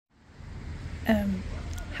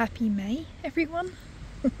Happy May, everyone.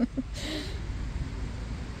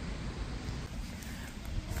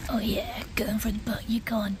 Oh yeah, going for the butt, you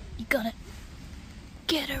can't. You gotta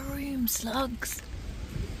get a room, slugs.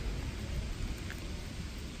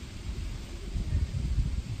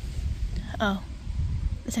 Oh,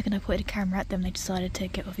 the second I pointed a camera at them, they decided to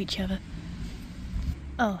get off each other.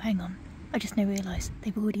 Oh, hang on. I just now realised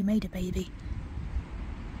they've already made a baby.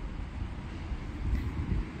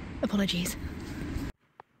 Apologies.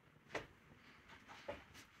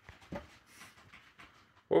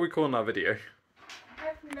 What are we calling our video? I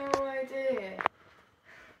have no idea.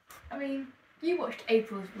 I mean, you watched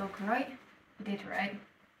April's vlog, right? You did, right?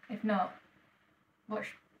 If not,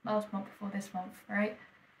 watch last month before this month, right?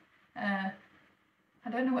 I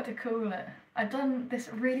don't know what to call it. I've done this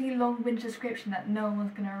really long-winded description that no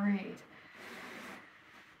one's gonna read.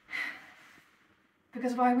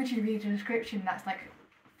 Because why would you read a description that's like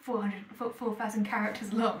 4,000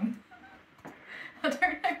 characters long? I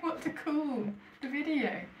don't know what to call the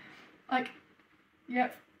video. Like,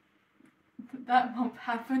 yep, that month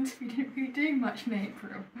happened, we didn't really do much in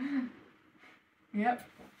April. Yep,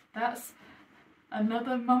 that's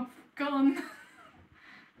another month gone.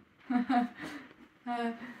 I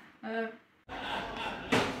don't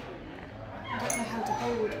know how to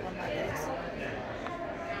hold one like this.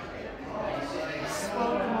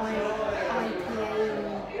 Swallow my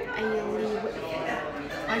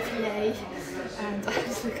IPA, and I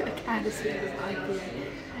just look at the can to see if it's IPA,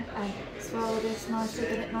 and swallow this nicely,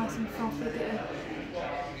 get it nice and frothy,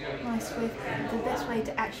 get a nice whiff. The best way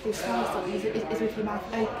to actually swallow something is with your mouth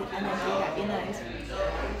open and then do that your nose.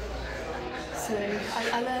 So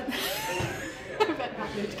I learned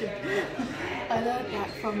I learned that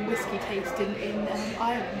from whiskey tasting in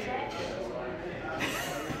Ireland.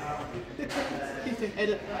 Please don't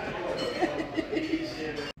edit that.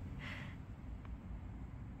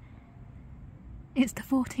 It's the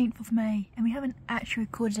 14th of May and we haven't actually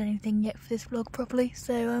recorded anything yet for this vlog properly,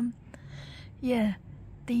 so yeah,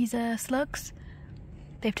 these slugs,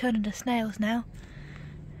 they've turned into snails now.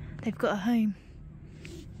 They've got a home.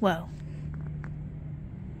 Well,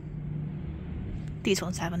 these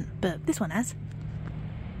ones haven't, but this one has.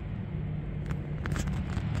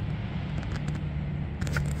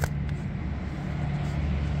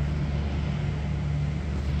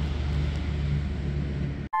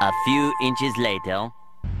 A few inches later.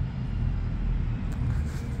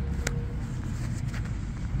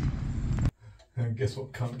 And guess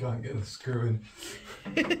what cunt can't get the screw in?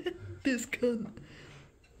 This cunt.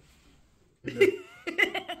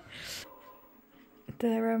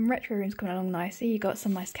 The retro room's coming along nicely. You got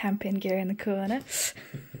some nice camping gear in the corner.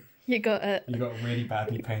 You got really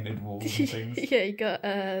badly painted walls and things. Yeah, you got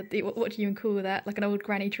what do you even call that? Like an old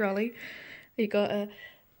granny trolley. You got a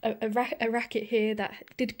racket here that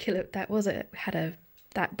did kill it. That was it. Had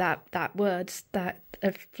that words that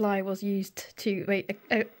a fly was used to wait.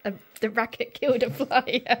 The racket killed a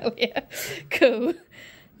fly earlier. Cool.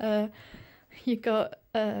 You got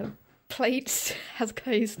plates as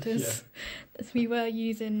coasters. Yeah. We were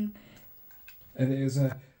using. And it is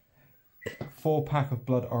a 4-pack of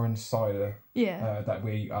blood orange cider. Yeah. That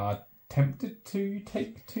we are tempted to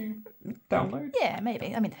take to download. Yeah,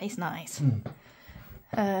 maybe. I mean, it tastes nice.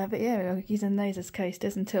 But yeah, we were using those as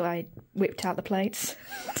coasters until I whipped out the plates.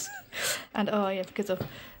 And oh yeah, because of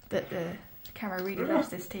the camera really loves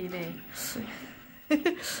this TV.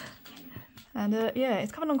 And yeah,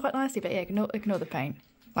 it's coming on quite nicely, but yeah, ignore the paint.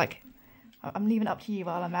 Like, I'm leaving it up to you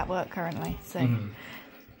while I'm at work currently, so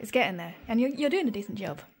it's getting there. And you're doing a decent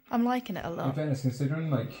job. I'm liking it a lot. In fairness, considering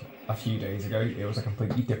like a few days ago it was a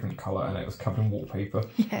completely different colour and it was covered in wallpaper.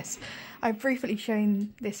 Yes. I've briefly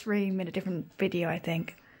shown this room in a different video, I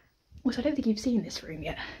think. Also, I don't think you've seen this room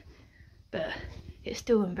yet, but it's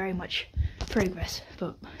still in very much progress.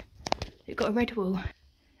 But you've got a red wall,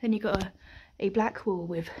 then you've got a black wall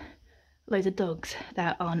with loads of dogs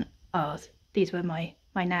that aren't ours. These were my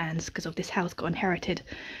nan's, because of this house got inherited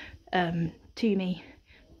to me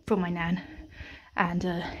from my nan. And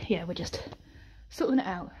yeah, we're just sorting it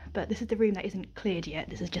out. But this is the room that isn't cleared yet.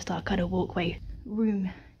 This is just our kind of walkway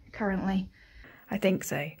room currently. I think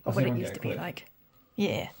so. Or what it used to be like.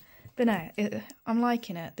 Yeah. But no, I'm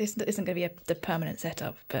liking it. This isn't going to be the permanent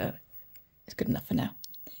setup, but it's good enough for now.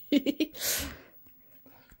 I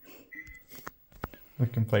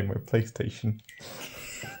can play my PlayStation.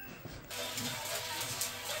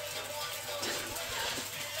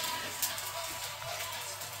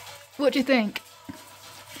 What do you think?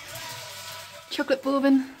 Chocolate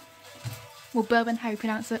bourbon? Or bourbon, how you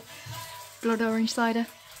pronounce it? Blood orange cider?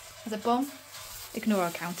 As a bomb? Ignore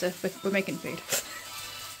our counter, we're making food.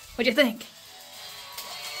 What do you think?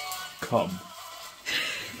 Come.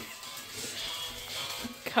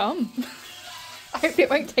 Come. I hope it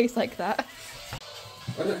won't taste like that.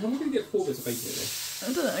 How am I going to get 4 bits of bacon in this?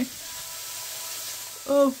 I don't know.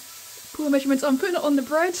 Oh, poor measurements. I'm putting it on the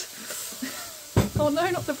bread. Oh no,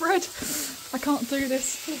 not the bread. I can't do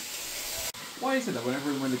this. Why is it that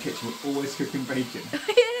whenever we're in the kitchen we're always cooking bacon?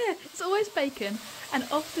 Yeah, it's always bacon and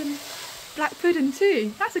often black pudding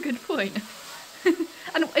too. That's a good point.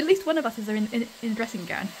 And at least one of us is in a dressing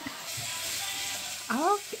gown.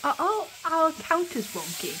 Our counters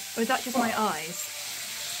wonky, or is that just my eyes?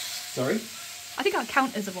 Sorry? I think our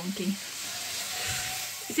counters are wonky.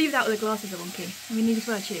 It's either that or the glasses are wonky. I mean, these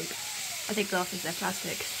were cheap. I think glasses, they're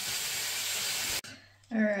plastic.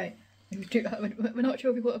 Alright, we're not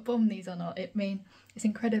sure if we want to bomb these or not. It's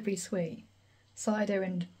incredibly sweet. Cider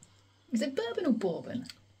and... is it bourbon or bourbon?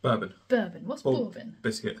 Bourbon. Bourbon. What's bourbon?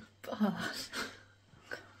 Biscuit. Oh.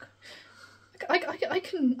 I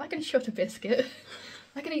can shot a biscuit.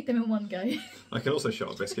 I can eat them in one go. I can also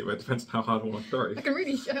shot a biscuit, but it depends on how hard I want to throw. I can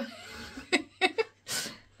really shot.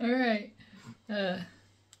 Alright.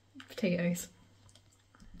 Potatoes.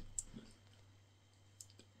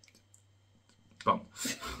 Bum.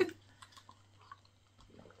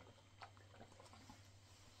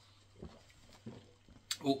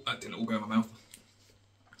 Oh, that didn't all go in my mouth.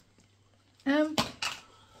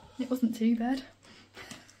 It wasn't too bad.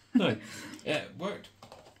 No. Yeah, it worked.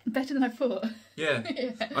 Better than I thought. Yeah.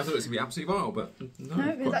 Yeah. I thought it was going to be absolutely vile, but No,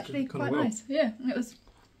 it was actually quite nice. Yeah, it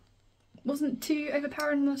wasn't too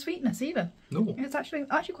overpowering on the sweetness either. No. It was I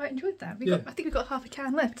actually quite enjoyed that. I think we've got half a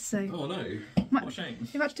can left, so... Oh no, what a shame.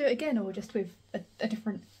 We might do it again, or just with a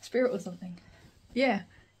different spirit or something. Yeah,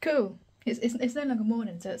 cool. It's no longer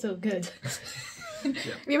morning, so it's all good. Yeah.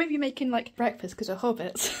 We won't be making like breakfast because we're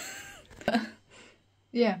hobbits.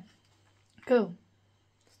 Yeah, cool.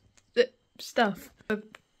 Stuff.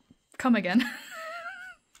 Come again.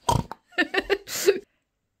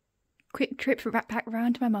 Quick trip back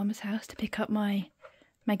round to my mum's house to pick up my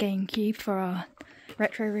GameCube for our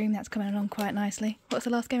retro room. That's coming along quite nicely. What's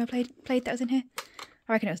the last game I played that was in here?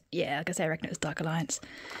 I reckon it was Dark Alliance.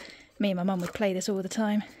 Me and my mum would play this all the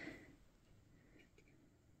time.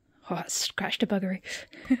 Oh, that scratched a buggery.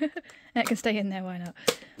 It can stay in there, why not?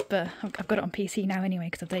 But I've got it on PC now anyway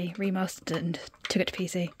because they remastered it and took it to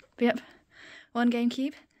PC. But yep, one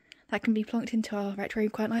GameCube. That can be plonked into our retro room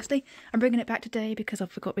quite nicely. I'm bringing it back today because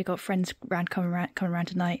we got friends coming around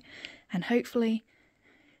tonight, and hopefully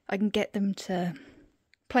I can get them to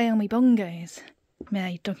play on my bongos,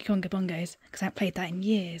 my Donkey Konga bongos, because I haven't played that in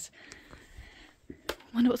years.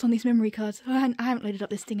 Wonder what's on these memory cards. I haven't loaded up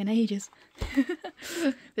this thing in ages.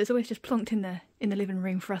 It's always just plonked in the living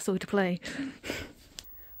room for us all to play.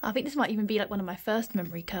 I think this might even be like one of my first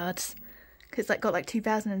memory cards, because it's got like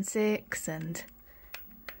 2006 and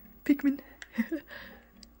Pikmin.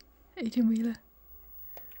 18-wheeler.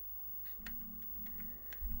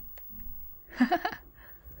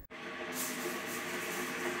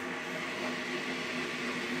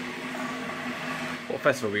 What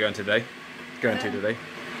festival are we going to today? The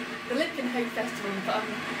Limpenhoe festival, but I'm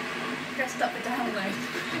dressed up for download.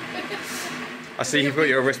 I see you've got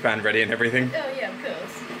your wristband ready and everything. Oh yeah, of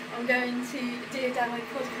course. I'm going to do a download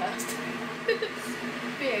podcast.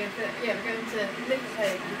 We're going to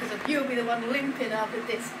Limpenhoe because you'll be the one limping up with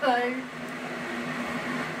this phone.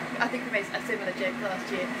 I think we made a similar joke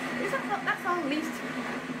last year. That's our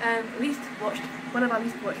least watched. One of our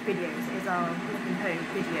least watched videos is our Limpenhoe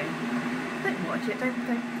video. Don't watch it. Don't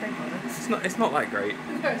bother. It's not that great.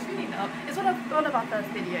 No, it's really not. It's one of our first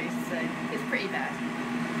videos, so it's pretty bad.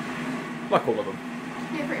 Like all of them.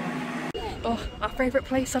 Yeah, pretty much. Oh, our favourite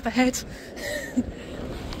place up ahead.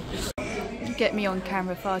 You get me on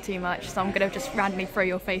camera far too much, so I'm going to just randomly throw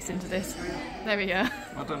your face into this. There we go.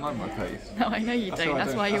 I don't like my face. No, I know you don't.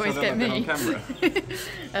 That's why you always get me.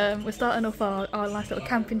 We're starting off our nice little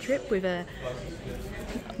camping trip with a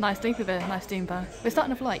nice Doom bar. We're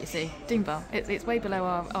starting off light, you see. Doom bar. It's way below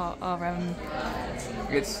our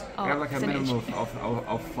We have like a percentage. minimum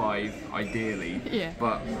of 5 ideally. Yeah.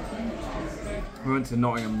 But we went to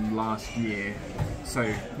Nottingham last year,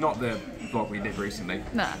 so not the vlog we did recently.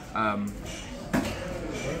 Nah.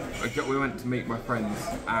 We went to meet my friends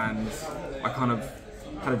and I kind of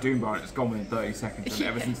had a Doom bar and it's gone within 30 seconds, and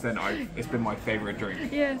ever since then it's been my favourite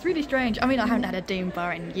drink. Yeah, it's really strange. I mean, I haven't had a Doom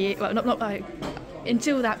bar in years. Well, not like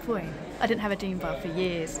until that point. I didn't have a Doom bar for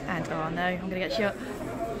years, and oh no, I'm gonna get shot.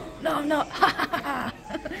 No, I'm not.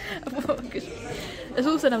 There's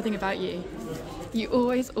also another thing about you. You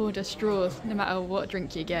always order straws, no matter what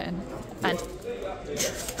drink you're getting. And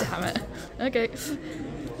damn it. Okay.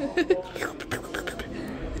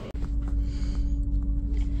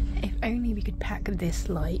 only we could pack this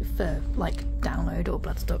light for like download or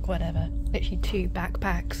bloodstock, whatever. Literally 2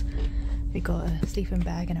 backpacks. We got a sleeping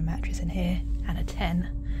bag and a mattress in here and a tent.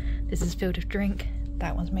 This is filled with drink.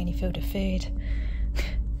 That one's mainly filled with food.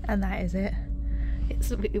 And that is it.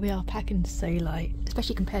 We are packing so light,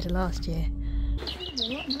 especially compared to last year.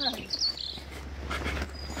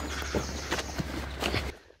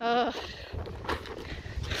 Oh,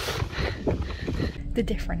 the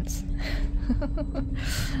difference.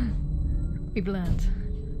 We've learned,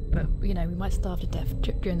 but you know, we might starve to death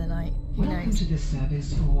during the night. Who Welcome knows? to this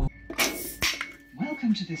service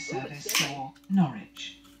for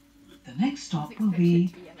Norwich. The next stop will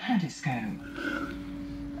be Haddiscoe.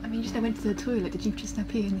 I mean, you just went to the toilet. Did you just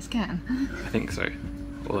appear in this can? I think so.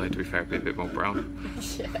 Although to be fair, it'd be a bit more brown.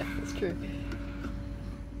 Yeah, that's true.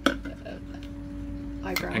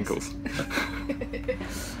 Eyebrows. Ankles.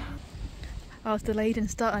 I was delayed in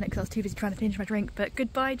starting it because I was too busy trying to finish my drink, but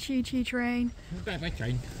goodbye choo choo train. Bye bye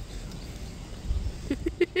train.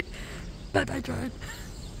 Bye bye train.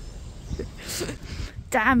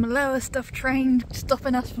 Damn lower stuff train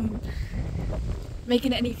stopping us from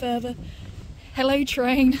making it any further. Hello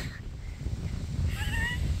train.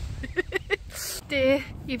 Dear,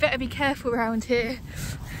 you better be careful around here.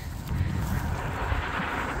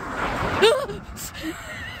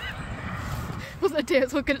 Wasn't a deer,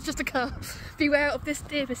 it's all good, it's just a car. Beware of this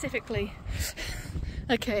deer specifically.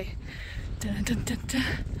 Okay. Dun, dun, dun, dun.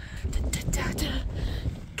 Dun, dun, dun, dun.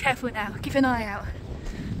 Careful now, keep an eye out.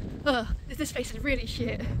 Oh, this space is really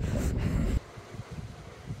shit.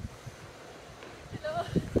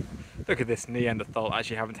 Look at this Neanderthal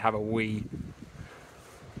actually having to have a wee.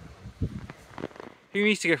 Who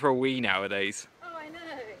needs to go for a wee nowadays? Oh, I know.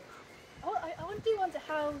 I want to do wonder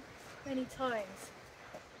how many times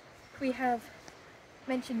we have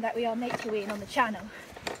mentioned that we are nature weeing on the channel.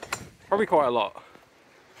 Probably quite a lot.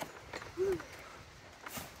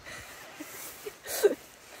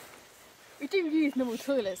 We do use normal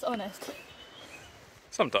toilets, honest.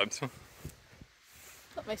 Sometimes.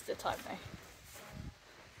 Not most of the time though.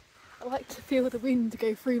 I like to feel the wind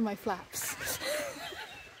go through my flaps.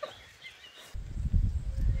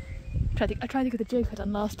 I tried to think of the joke I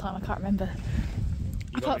done last time, I can't remember.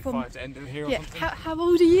 You got me 5 to end it here or something? How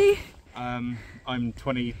old are you? I'm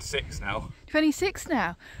 26 now. 26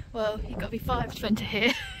 now? Well, you've got to be 5 to enter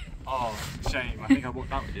here. Oh, shame. I think I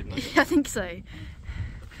walked that way, didn't I? I think so.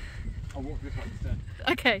 I'll walk this way instead.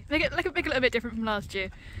 Okay, make it a little bit different from last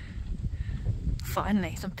year.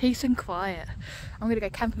 Finally, some peace and quiet. I'm going to go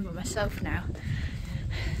camping by myself now.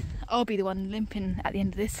 I'll be the one limping at the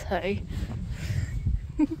end of this hoe.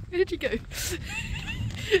 Where did you go?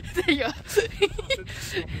 There you are.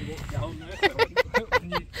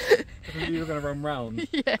 You were going to run round.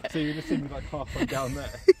 Yeah. So you just see me like halfway down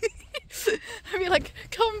there. I'd be like,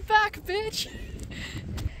 come back, bitch!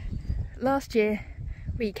 Last year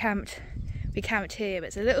we camped here, but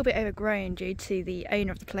it's a little bit overgrown due to the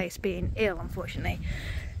owner of the place being ill, unfortunately.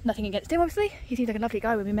 Nothing against him, obviously. He seems like a lovely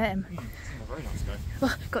guy when we met him. Seems a very nice guy.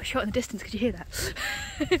 Well, got shot in the distance, could you hear that?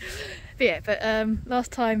 But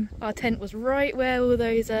last time our tent was right where all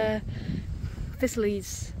those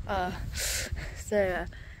thistles are. So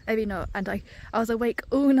maybe not. And I was awake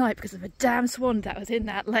all night because of a damn swan that was in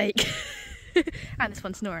that lake. And this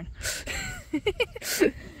one's snoring.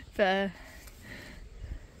 But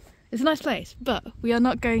it's a nice place, but we are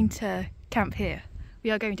not going to camp here.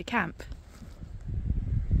 We are going to camp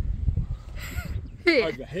here.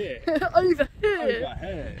 Over here. Over here.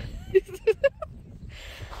 Over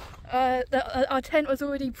here. Our tent was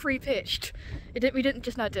already pre-pitched. We didn't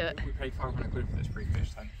just now do it. We paid 500 quid for this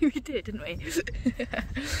pre-fish then. We did, didn't we?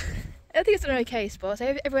 I think it's an okay spot.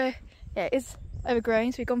 So everywhere, yeah, it's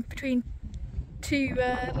overgrown. So we've gone between 2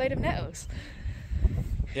 load of nettles.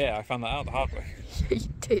 Yeah, I found that out the hard way. You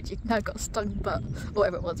did. You've now got stung butt,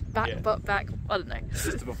 whatever it was, back, butt, back. I don't know.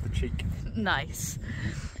 Just above the cheek. Nice.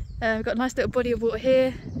 We've got a nice little body of water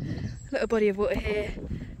here. Little body of water here.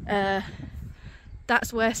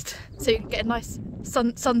 That's west, so you can get a nice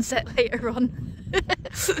sunset later on.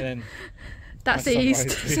 And then that's nice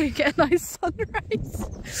east, sunrise. so you get a nice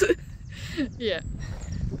sunrise. Yeah.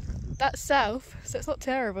 That's south, so it's not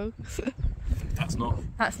terrible. That's north.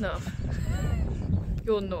 That's north.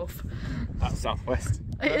 You're north. That's southwest.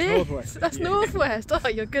 It That's is. northwest. That's Yeah. northwest. Oh,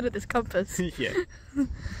 you're good at this compass. Yeah.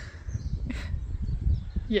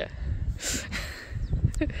 Yeah.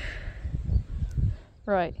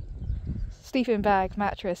 Right. Sleeping bag,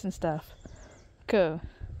 mattress and stuff. Cool.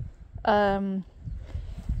 Glow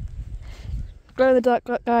in the dark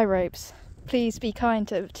guy ropes. Please be kind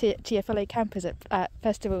to your fellow campers at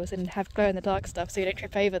festivals and have glow in the dark stuff so you don't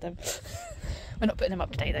trip over them. We're not putting them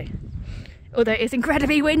up today though. Although it's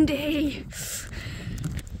incredibly windy.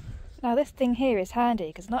 Now this thing here is handy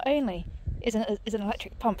because not only is an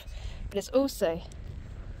electric pump, but it's also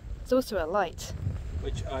a light.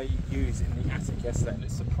 Which I used in the attic yesterday, and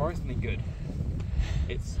it's surprisingly good.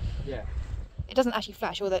 It's, yeah. It doesn't actually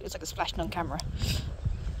flash, although it looks like it's flashing on camera.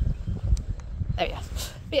 There we are.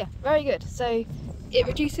 But yeah, very good. So it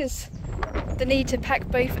reduces the need to pack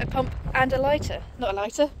both a pump and a lighter. Not a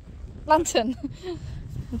lighter, lantern.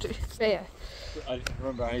 But yeah. I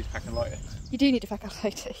remember I need to pack a lighter. You do need to pack a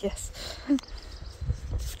lighter, yes.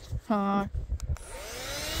 Aww.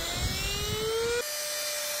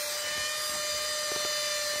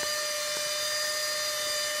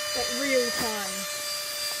 Like real time.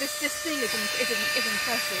 This thing is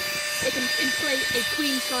impressive. It can inflate a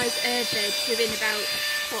queen-size airbed within about,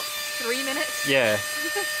 what, 3 minutes? Yeah.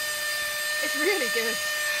 It's really good.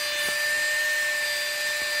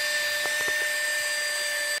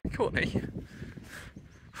 Courtney.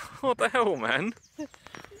 What the hell, man?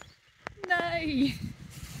 No.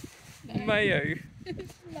 Mayo.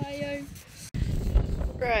 Mayo.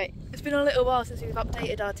 Right, it's been a little while since we've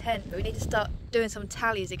updated our tent, but we need to start doing some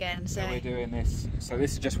tallies again. So we're doing this. So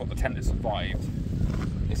this is just what the tent has survived.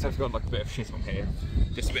 It's also got like a bit of shit on here,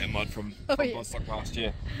 just a bit of mud from bloodstock last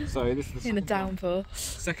year. So this is in the downpour.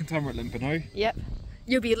 Second time we're at Limpenhoe. Yep.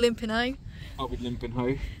 You'll be at Limpenhoe. I'll be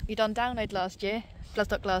Limpenhoe. We done download last year,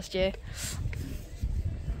 bloodstock last year.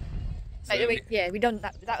 So we done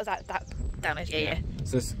that. That was that download. Yeah.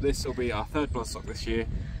 So this will be our third bloodstock this year,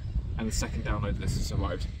 and the second download this has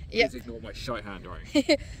survived. Yep. Please ignore my shite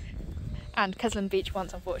handwriting. And Kesland Beach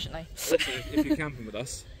once, unfortunately. Also, if you're camping with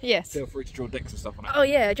us, yes, feel free to draw dicks and stuff on it. Oh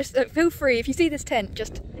yeah, just feel free. If you see this tent,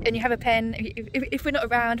 and you have a pen, if we're not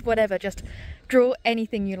around, whatever, just draw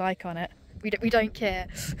anything you like on it. We don't care.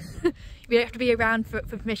 We don't have to be around for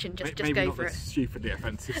permission. Just Maybe go not for it. Stupidly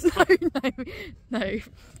offensive stuff. No.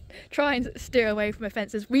 Try and steer away from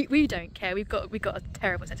offences. We don't care. We've got a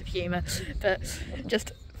terrible sense of humour, but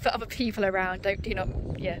just for other people around, do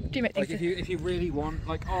make things. Like if you really want,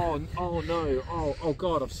 like, oh no, oh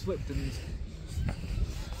god, I've slipped and.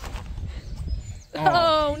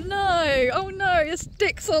 Oh no, there's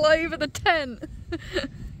sticks all over the tent.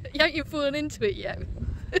 You haven't even fallen into it yet.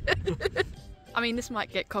 I mean, this might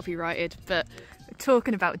get copyrighted, but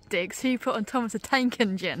talking about digs, who put on Thomas the Tank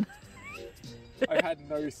Engine? I had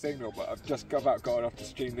no signal, but I've just about got enough to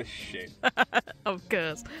stream this shit. Of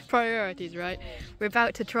course, priorities, right? We're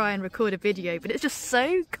about to try and record a video, but it's just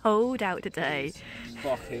so cold out today. It's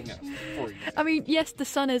fucking freezing. I mean, yes, the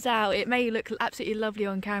sun is out. It may look absolutely lovely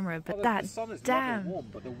on camera, but the sun is lovely warm,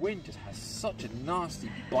 but the wind just has such a nasty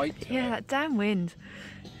bite to it. Yeah, that damn wind.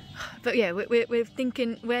 But yeah, we're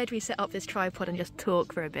thinking, where do we set up this tripod and just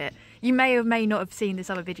talk for a bit? You may or may not have seen this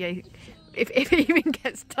other video. If it even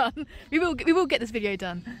gets done, we will get this video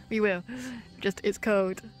done. We will. Just it's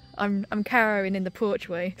cold. I'm carrying in the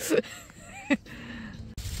porchway.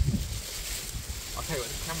 I'll tell you what,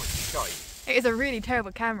 this camera's shite. It is a really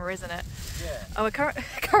terrible camera, isn't it? Yeah. Oh, we're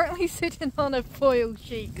currently sitting on a foil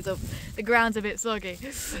sheet because the ground's a bit soggy.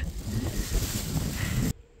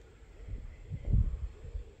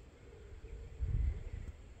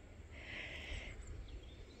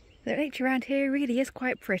 The nature around here really is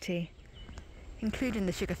quite pretty, including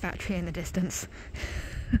the sugar factory in the distance.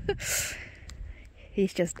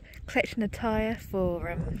 He's just collecting a tyre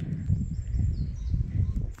for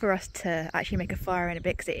us to actually make a fire in a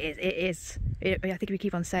bit, because I think we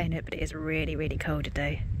keep on saying it, but it is really, really cold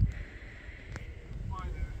today.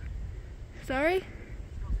 Sorry? It's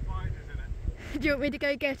got spiders in it. Do you want me to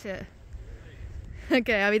go get it?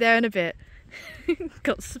 Okay, I'll be there in a bit.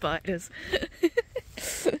 Got spiders.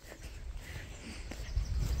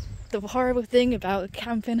 The horrible thing about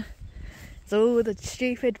camping is all the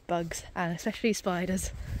stupid bugs, and especially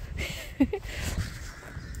spiders.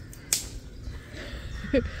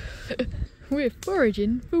 We're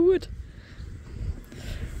foraging for wood.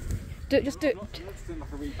 Just do it. Let's do like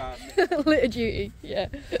a really bad Litter duty, yeah.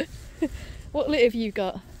 What litter have you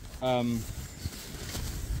got?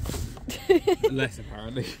 Less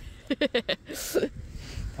apparently.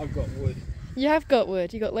 I've got wood. You have got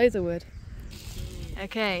wood, you got loads of wood.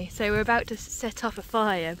 Okay, so we're about to set off a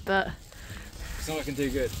fire, but... It's not looking too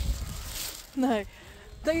good. No.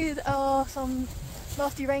 Those are some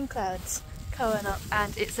nasty rain clouds coming up,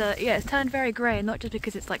 and it's it's turned very grey, and not just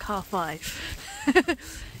because it's like 5:30.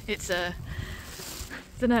 It's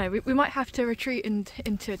don't know, we might have to retreat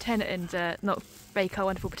into a tent and not bake our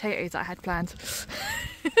wonderful potatoes that I had planned.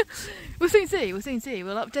 We'll soon see. We'll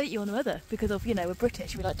update you on the weather, because of, we're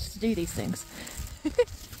British, we like to do these things.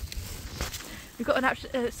 We've got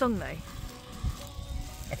an song though.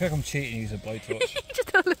 I feel like I'm cheating using a blowtorch.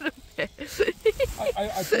 Just a little bit.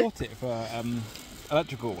 I bought it for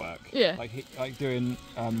electrical work. Yeah. Like doing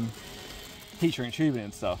heat shrink tubing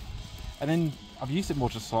and stuff. And then I've used it more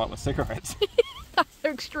just to light my cigarettes. That's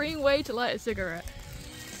an extreme way to light a cigarette.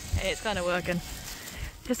 Hey, it's kind of working.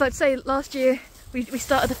 Just like to say, last year we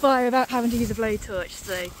started the fire without having to use a blowtorch,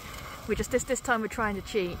 so we just this time we're trying to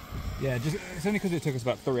cheat. Yeah, it's only because it took us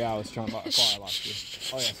about 3 hours trying to light a fire last year.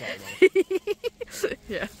 Oh yeah, sorry.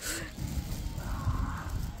 Yeah.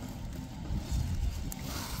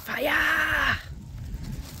 Fire!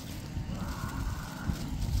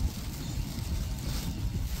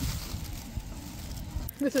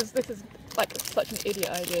 This is like such an idiot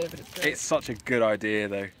idea, but it's great. It's such a good idea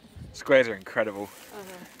though. Squares are incredible.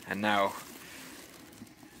 And now,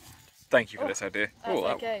 thank you for this idea. That's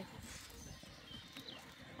okay.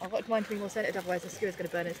 I've got mine to be more centered, otherwise the skewer's going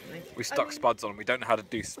to burn instantly. We stuck spuds on. We don't know how to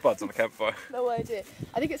do spuds on a campfire. No idea.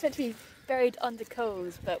 I think it's meant to be buried under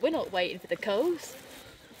coals, but we're not waiting for the coals.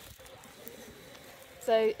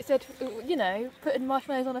 So it said, you know, putting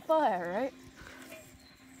marshmallows on a fire,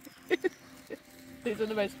 right? These are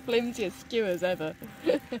the most flimsiest skewers ever.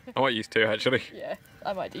 I might use 2 actually. Yeah,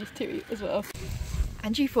 I might use 2 as well.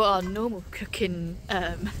 And you thought our normal cooking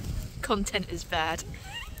content is bad.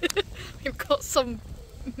 We've got some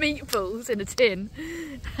meatballs in a tin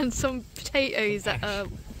and some potatoes that are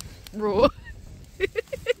raw.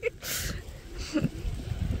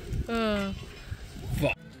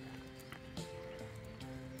 Fuck.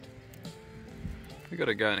 We got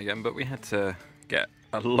it going again, but we had to get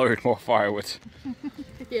a load more firewood.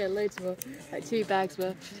 Yeah, loads more, like 2 bags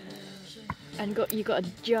worth. And you got a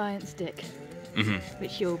giant stick,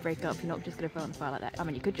 which you'll break up. You're not just going to throw on the fire like that. I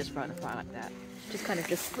mean, you could just throw on the fire like that. Just kind of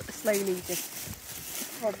just slowly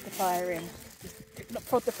just prod the fire in. Not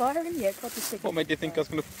prod the fire in? Yeah, prod the stick. What made you think I was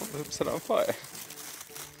going to set it on fire?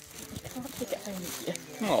 You can't take it home with you.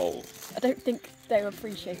 Oh. I don't think they'll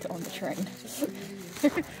appreciate it on the train.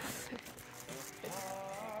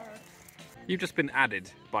 You've just been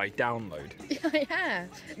added by download. Yeah, I have.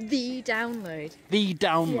 The download. The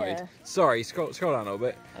download. Yeah. Sorry, scroll down a little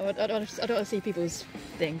bit. I don't want to see people's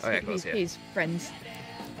things. Oh, yeah, of course, yeah. His friends.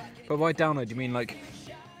 But by download, you mean like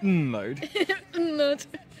load? Load.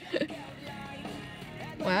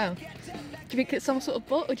 Wow. Do you think it's some sort of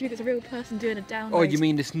bot, or do you think it's a real person doing a download? Oh, you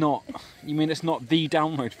mean it's not? You mean it's not the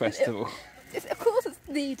download festival? Of course, it's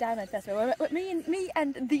the download festival. Me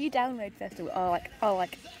and the download festival are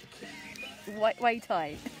like way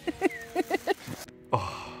tight.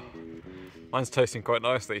 Oh, mine's toasting quite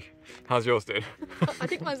nicely. How's yours doing? I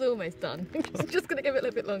think mine's almost done. I'm just gonna give it a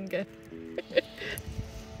little bit longer.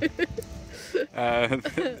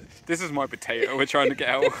 This is my potato. We're trying to get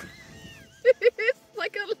out. It's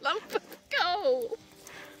like a lump of coal.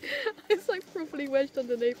 It's like properly wedged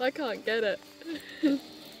underneath. I can't get it.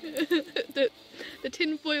 The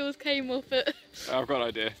tin foils came off it. I've got an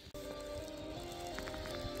idea.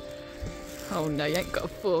 Oh no, you ain't got a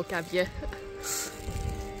fork, have you?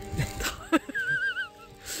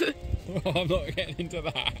 I'm not getting into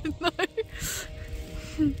that. No.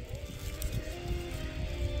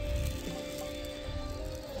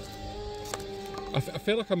 I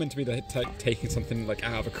feel like I'm meant to be taking something like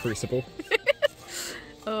out of a crucible.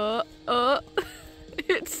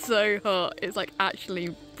 It's so hot. It's like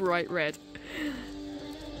actually bright red.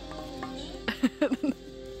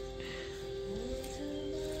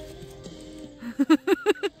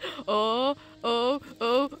 Oh,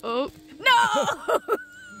 no!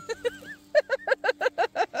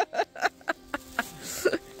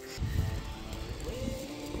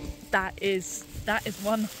 That is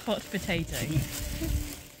one hot potato.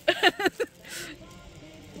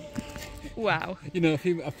 Wow. You know, a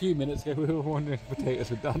few minutes ago we were wondering if potatoes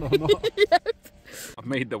were done or not. Yep. I've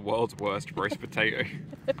made the world's worst roast potato.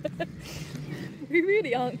 We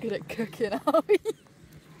really aren't good at cooking, are we?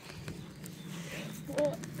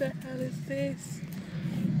 What the hell is this?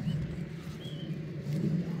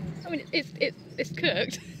 I mean, it's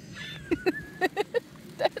cooked.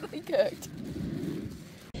 Definitely cooked.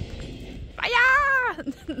 Fire!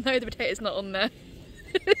 No, the potato's not on there.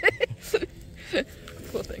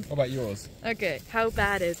 Poor thing. What about yours? Okay, how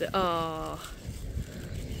bad is it? Oh.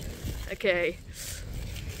 Okay.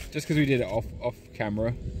 Just because we did it off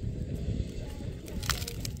camera.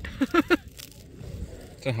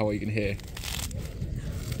 Don't know how well you can hear.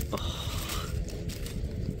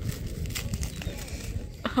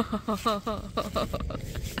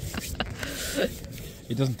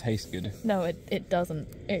 It doesn't taste good. No, it doesn't.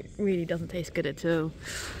 It really doesn't taste good at all.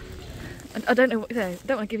 I don't know. I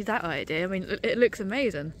don't want to give you that idea. I mean, it looks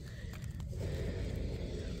amazing.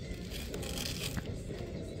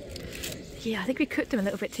 Yeah, I think we cooked them a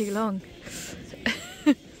little bit too long.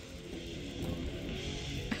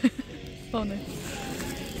 Oh no.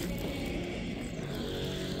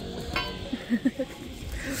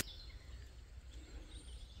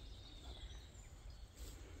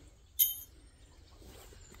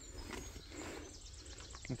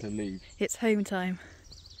 To leave. It's home time.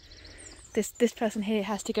 This person here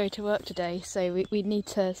has to go to work today, so we need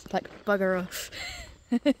to like bugger off.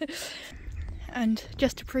 And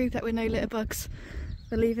just to prove that we're no litter bugs,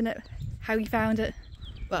 we're leaving it how we found it.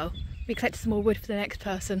 Well, we collected some more wood for the next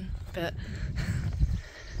person, but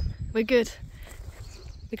we're good.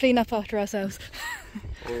 We clean up after ourselves.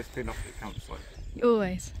 Always clean up the campsite.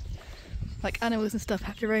 Always. Like animals and stuff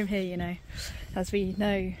have to roam here, you know, as we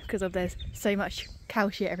know, because of there's so much cow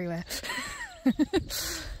shit everywhere.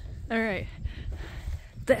 Alright,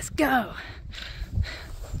 let's go!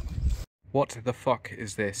 What the fuck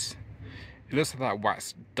is this? It looks like that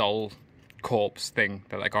wax doll corpse thing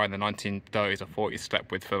that guy in the 1930s or 40s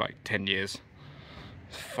slept with for like 10 years.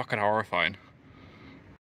 It's fucking horrifying.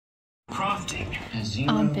 Crafting.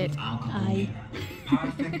 Armpit. Hi.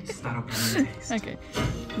 Perfect startup taste. Okay.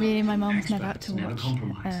 Me and my mum's never out Experts to never watch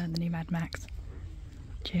compromise. the new Mad Max.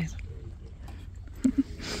 Cheers.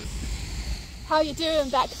 How you doing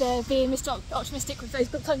back there, being Mr. Optimistic with those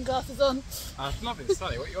sunglasses on? It's lovely and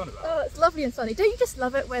sunny, what are you on about? Oh, it's lovely and sunny. Don't you just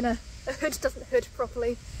love it when a hood doesn't hood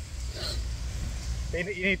properly? You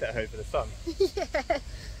need that hood for the sun.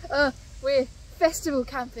 Yeah. We're festival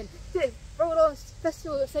camping. Roll on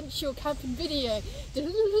festival essential camping video.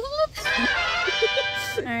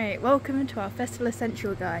 Alright, welcome to our festival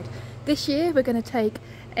essential guide. This year we're going to take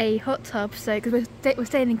a hot tub, so because we're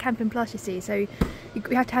staying in Camping Plus, you see, so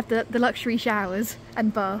we have to have the luxury showers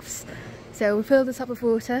and baths. So we'll fill this up with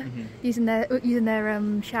water using their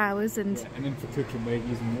showers and. Yeah, and then for cooking we're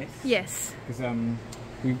using this. Yes.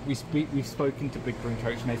 Because we've spoken to Big Green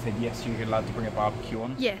Coach and they said yes, you're allowed to bring a barbecue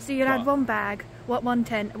on. Yeah, so you'll have one bag, one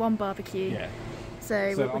tent, one barbecue. Yeah.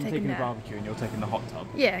 So we're I'm taking that. the barbecue and you're taking the hot tub.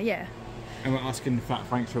 Yeah, yeah. And we're asking Fat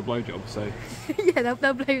Franks for a blowjob, so. Yeah,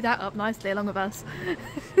 they'll blow that up nicely along with us.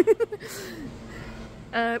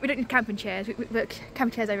 We don't need camping chairs.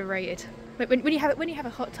 Camping chairs overrated. But when you have a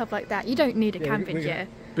hot tub like that, you don't need a camping chair.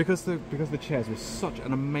 Because the chairs were such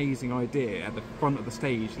an amazing idea at the front of the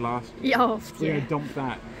stage last year. Yeah, We're going to dump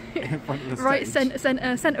that in front of the stage. Right,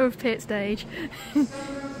 centre of pit stage.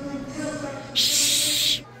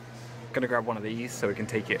 Shh. Gonna grab one of these so we can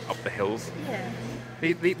take it up the hills. Yeah.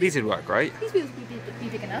 These would work, right? These wheels would be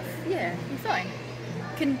big enough. Yeah, you're fine.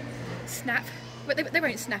 Can snap, but they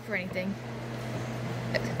won't snap or anything.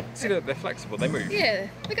 See, they're flexible. They move. Yeah,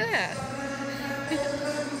 look at that.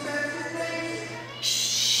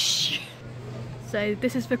 Shh. So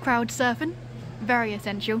this is for crowd surfing. Very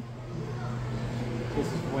essential. This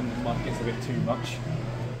is when the mud gets a bit too much.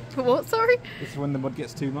 For what, sorry? This is when the mud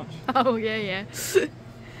gets too much. Oh yeah.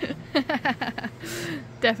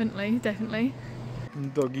 Definitely.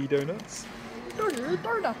 Doggy donuts.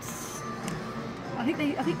 Donuts. I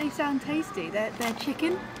think they sound tasty. They're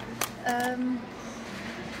chicken, and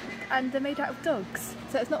they're made out of dogs.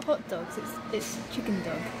 So it's not hot dogs. It's chicken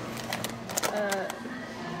dog.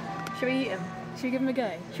 Shall we eat them? Should we give them a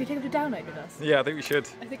go? Should we take them to download with us? Yeah, I think we should.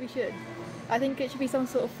 I think we should. I think it should be some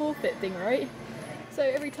sort of forfeit thing, right? So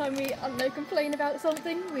every time we, I don't know, complain about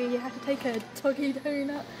something, we have to take a doggy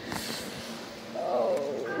donut.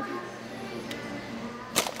 Oh.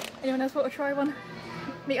 Anyone else want to try one?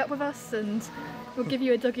 Meet up with us and we'll give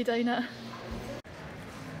you a doggy donut.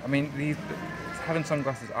 I mean, having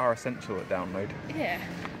sunglasses are essential at download. Yeah.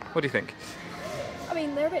 What do you think? I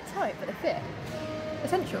mean, they're a bit tight, but they fit.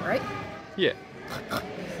 Essential, right? Yeah.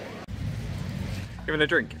 Giving a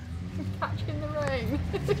drink. Catching the rain.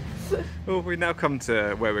 Well, we've now come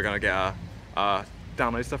to where we're going to get our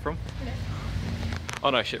download stuff from. Yeah. Oh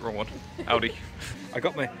no, shit, wrong one. Audi. I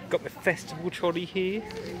got my festival trolley here.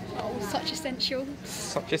 Oh, such essential.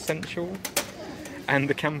 Such essential. And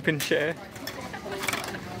the camping chair.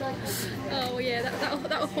 Oh yeah,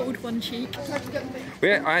 that'll hold one cheek.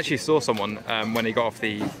 I actually saw someone when he got off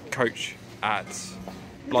the coach at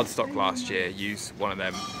Bloodstock last year use one of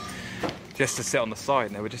them just to sit on the side,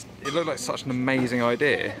 and it looked like such an amazing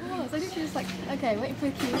idea. It was. I think she was like, okay, waiting for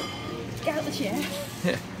the queue. Get out the chair.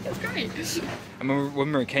 Yeah. It was great. And when we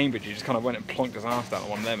were in Cambridge, he just kind of went and plonked his ass down on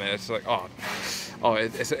one of them, and it's like,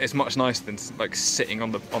 it's much nicer than like sitting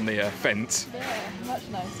on the fence. Yeah, much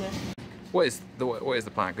nicer. What is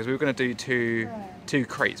the plan? Because we were going to do two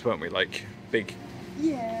crates, weren't we? Like big.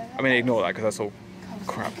 Yeah. I mean, ignore that because that's all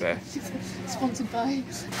crap there. Sponsored by.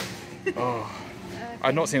 Oh.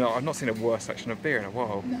 I've not seen a worse section of beer in a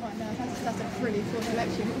while. No, that's a really full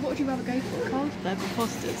selection. What would you rather go for, Carlsberg or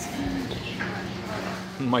Foster's?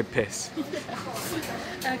 My piss.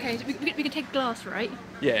 Okay, so we can take glass, right?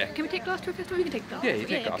 Yeah. Can we take glass to a festival? We can take glass. Yeah, you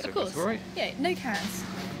take glass of to a course. festival, right? Yeah, no cans,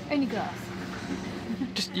 only glass.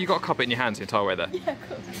 Just you got to cup it in your hands the entire way there. Yeah, of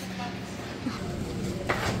course.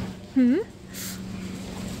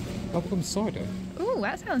 Bubblegum cider. Oh,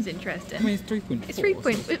 that sounds interesting. I mean, it's 3.4. It's 3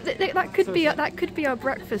 point. That could be our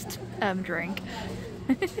breakfast drink.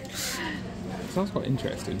 Sounds quite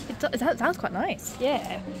interesting. It sounds quite nice.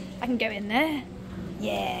 Yeah, I can go in there.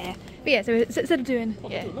 Yeah. But yeah, so instead of doing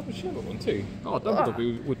I love a Sherbet one too. Oh,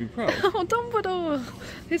 Dumbledore would be proud. Oh, Dumbledore,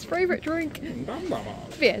 his favourite drink. But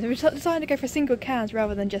yeah, so we decided to go for single cans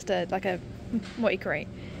rather than just a Motti crate.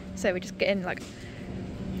 So we just get in like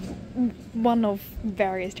one of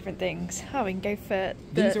various different things. Oh, we can go for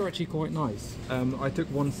These are actually quite nice. I took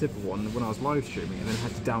one sip of one when I was live streaming and then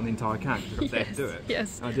had to down the entire can because I got there to do it.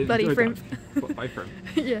 Yes, I didn't bloody enjoy Frimp. Bye, Frimp.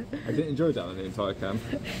 Yeah. I didn't enjoy downing the entire can.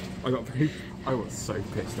 I was so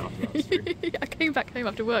pissed after that stream. I came back home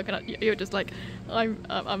after work and you were just like, I'm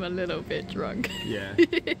a little bit drunk. Yeah,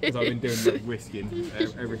 because I've been doing like whiskey and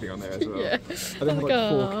everything on there as well. Yeah. I then had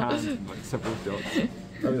like 4 cans and like several shots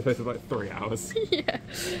over the space of like 3 hours. Yeah.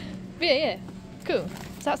 But yeah, cool.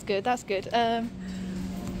 So that's good.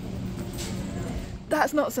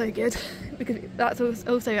 That's not so good because that's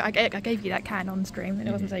also I gave you that can on stream and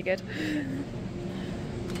it wasn't so good.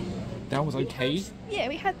 That was okay. Yeah,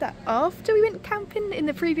 we had that after we went camping in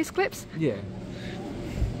the previous clips. Yeah.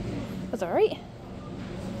 That's alright.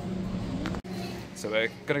 So we're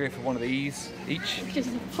gonna go for one of these each. Which is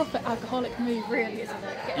a proper alcoholic move, really, isn't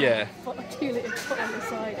it? Yeah. A 2 litre bottle of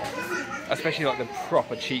cider. Especially like the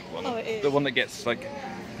proper cheap one. Oh, it is. The one that gets like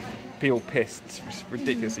people pissed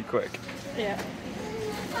ridiculously quick. Yeah.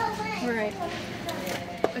 Right.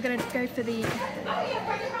 We're gonna go for the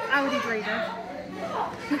Audi breeder.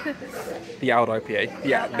 The Aud IPA.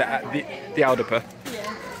 Yeah, the Aldiper.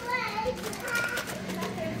 Yeah.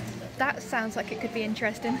 That sounds like it could be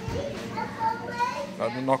interesting.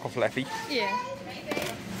 The knockoff Leffy. Yeah.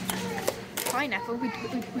 Pineapple. We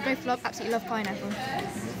both absolutely love pineapple.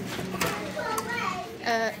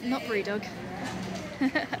 Not Brewdog.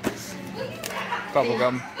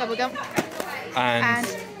 Bubblegum. Bubblegum. And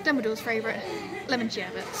Dumbledore's favourite, lemon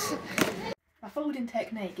sherbet. My folding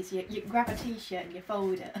technique is you grab a t-shirt and you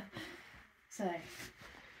fold it. So,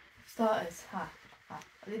 starters,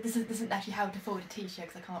 this isn't actually how to fold a t-shirt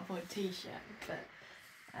because I can't fold a t-shirt, but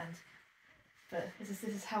this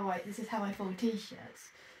is how I fold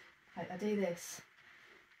t-shirts. I do this,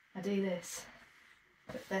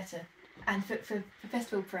 but better. And for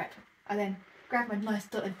festival prep, I then grab my nice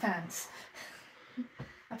dotted pants.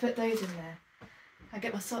 I put those in there. I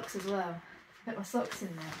get my socks as well. I put my socks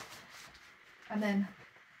in there. And then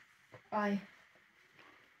I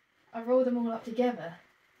roll them all up together,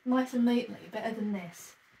 nice and neatly, better than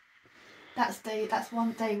this. That's day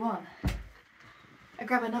one. I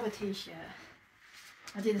grab another t-shirt.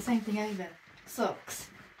 I do the same thing over. Socks,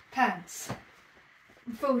 pants,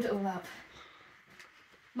 and fold it all up.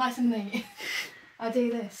 Nice and neat. I do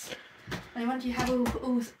this. And once you have all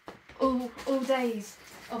days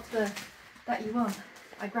of that you want,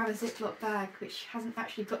 I grab a Ziploc bag which hasn't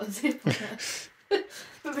actually got a zip on it.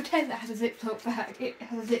 But pretend that has a Ziploc bag. It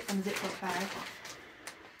has a zip on the Ziploc bag.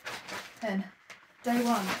 Then day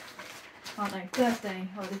one. Oh no, Thursday.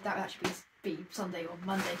 Oh, that would actually be Sunday or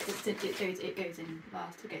Monday because it goes in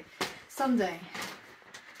last. Okay, Sunday,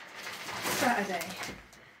 Saturday.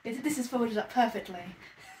 This is folded up perfectly.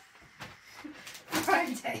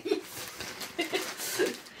 Friday.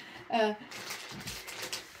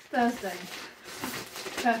 Thursday.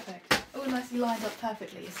 Perfect. All nicely lined up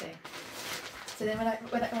perfectly, you see. So then when I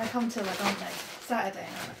come to like Monday, Saturday,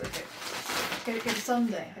 go to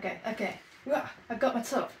Sunday. Okay. I've got my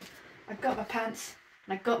top, I've got my pants,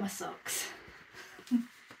 and I've got my socks.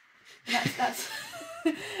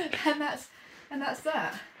 and that's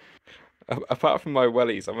that. Apart from my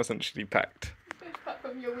wellies, I'm essentially packed. Apart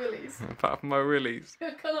from your willies. Apart from my willies.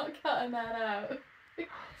 You're not cutting that out.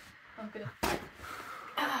 I'm gonna.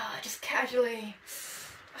 Just casually.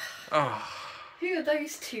 Who are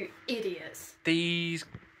those two idiots? These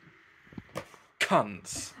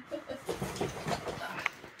cunts.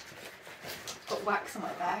 Got wax on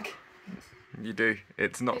my bag. You do.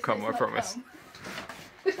 It's not cum, I promise.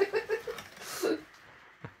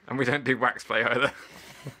 And we don't do wax play either.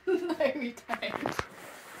 No, we don't. I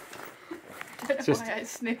don't know why I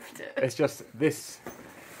sniffed it. It's just this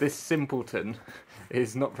simpleton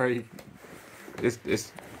is not very. Is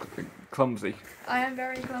clumsy I am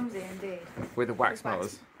very clumsy indeed. with the wax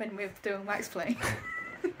melters. When we're doing wax play.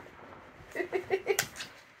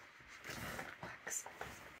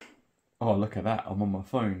 Oh, look at that. I'm on my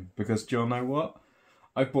phone. Because do you know what?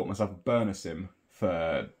 I bought myself a burner sim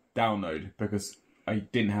for download because I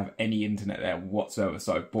didn't have any internet there whatsoever.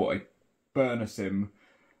 So I bought a burner sim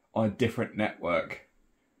on a different network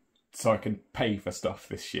so I can pay for stuff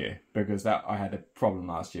this year because I had a problem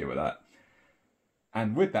last year with that.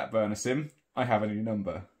 And with that burner sim, I have a new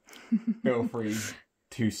number. Feel free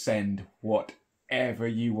to send whatever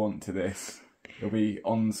you want to this. It'll be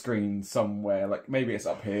on screen somewhere, like maybe it's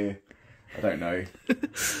up here. I don't know.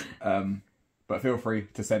 But feel free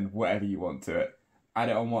to send whatever you want to it. Add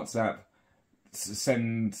it on WhatsApp.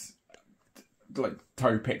 Send like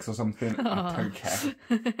toe pics or something. I don't care.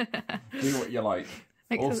 Do what you like.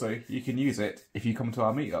 Also, you can use it if you come to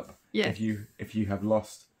our meetup. Yeah. If you have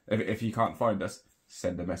lost, if you can't find us,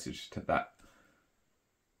 send a message to that.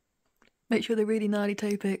 Make sure they're really gnarly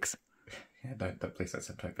toe pics. Yeah, don't please don't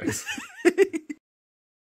send toe pics.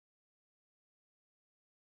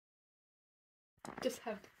 Just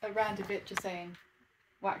have a random bit just saying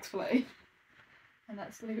wax play. And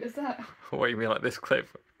that's leave it as that. What, you mean like this clip?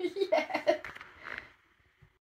 Yeah.